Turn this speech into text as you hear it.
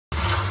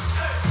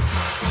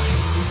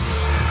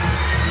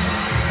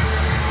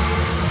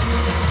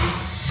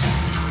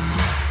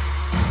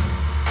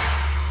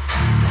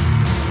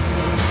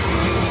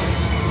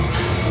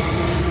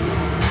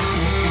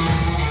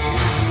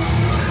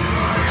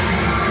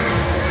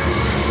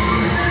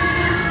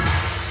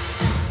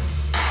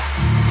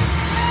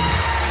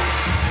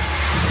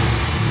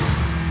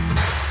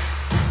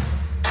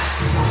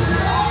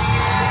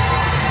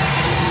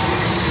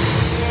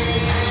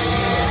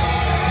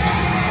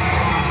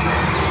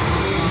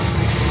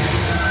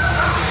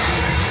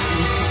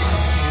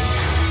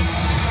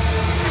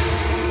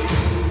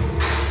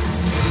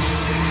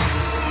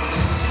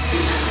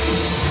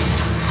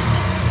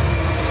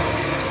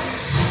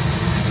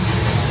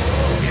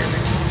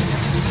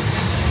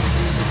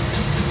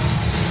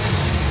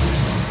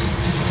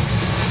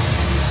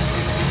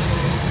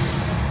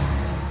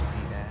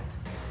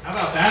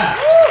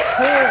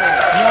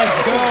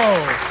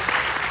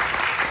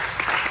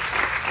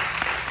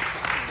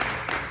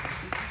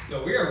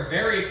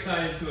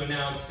excited to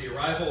announce the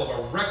arrival of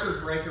a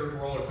record-breaker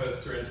roller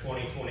coaster in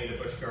 2020 to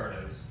Busch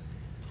Gardens.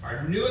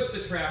 Our newest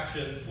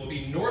attraction will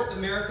be North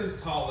America's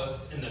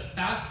tallest and the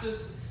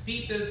fastest,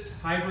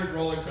 steepest hybrid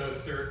roller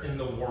coaster in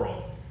the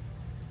world.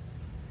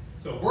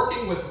 So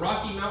working with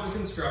Rocky Mountain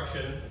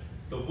Construction,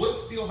 the wood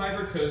steel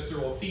hybrid coaster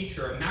will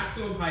feature a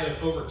maximum height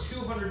of over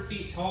 200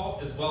 feet tall,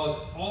 as well as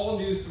all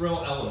new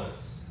thrill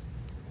elements.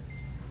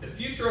 The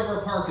future of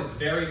our park is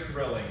very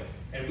thrilling,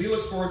 and we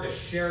look forward to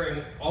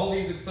sharing all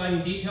these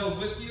exciting details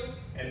with you,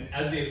 and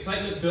as the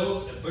excitement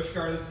builds at Busch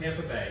Gardens,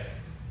 Tampa Bay.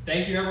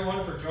 Thank you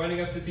everyone for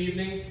joining us this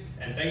evening,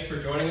 and thanks for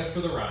joining us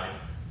for the ride.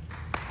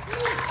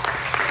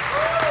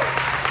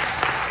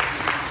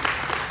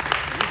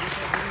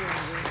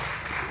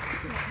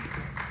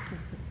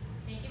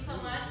 Thank you so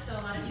much. So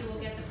a lot of you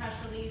will get the press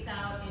release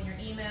out in your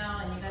email,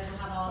 and you guys will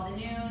have all the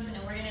news, and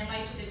we're going to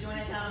invite you to join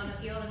us out on the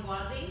field in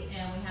Gwazi,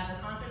 and we have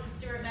the concert that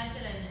Stuart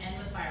mentioned and end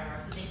with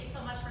fireworks. So thank you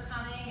so much for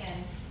coming,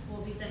 and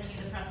we'll be sending you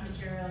the press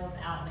materials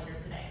out later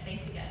today.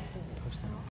 Thanks again.